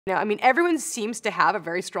I mean, everyone seems to have a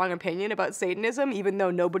very strong opinion about Satanism, even though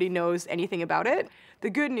nobody knows anything about it. The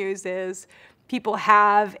good news is people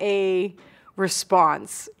have a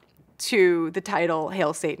response to the title,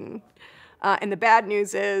 Hail Satan. And the bad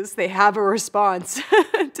news is they have a response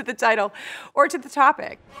to the title or to the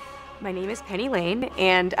topic. My name is Penny Lane,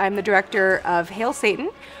 and I'm the director of Hail Satan,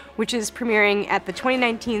 which is premiering at the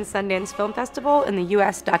 2019 Sundance Film Festival in the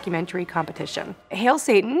U.S. documentary competition. Hail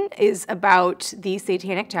Satan is about the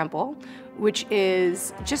Satanic Temple, which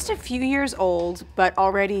is just a few years old, but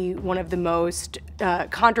already one of the most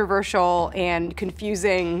controversial and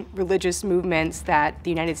confusing religious movements that the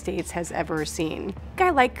United States has ever seen. I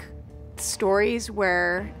like stories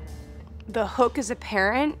where the hook is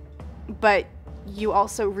apparent, but you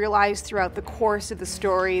also realize throughout the course of the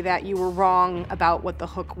story that you were wrong about what the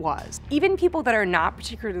hook was. Even people that are not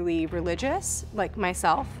particularly religious, like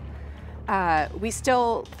myself, we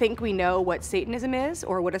still think we know what Satanism is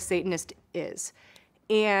or what a Satanist is.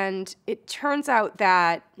 And it turns out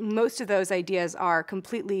that most of those ideas are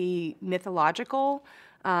completely mythological.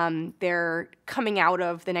 They're coming out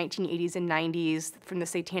of the 1980s and 90s from the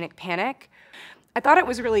Satanic Panic. I thought it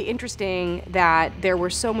was really interesting that there were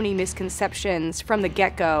so many misconceptions from the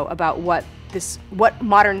get-go about what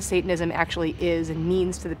modern Satanism actually is and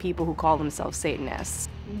means to the people who call themselves Satanists.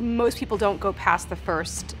 Most people don't go past the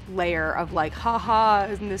first layer of like, haha,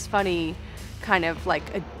 isn't this funny, kind of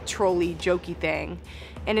like a trolly, jokey thing.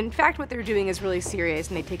 And in fact, what they're doing is really serious,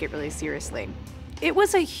 and they take it really seriously. It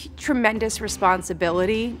was a tremendous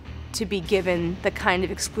responsibility to be given the kind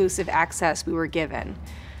of exclusive access we were given.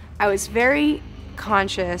 I was very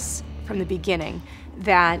conscious from the beginning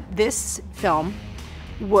that this film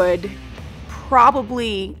would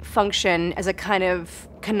probably function as a kind of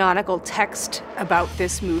canonical text about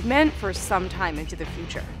this movement for some time into the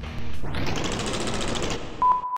future.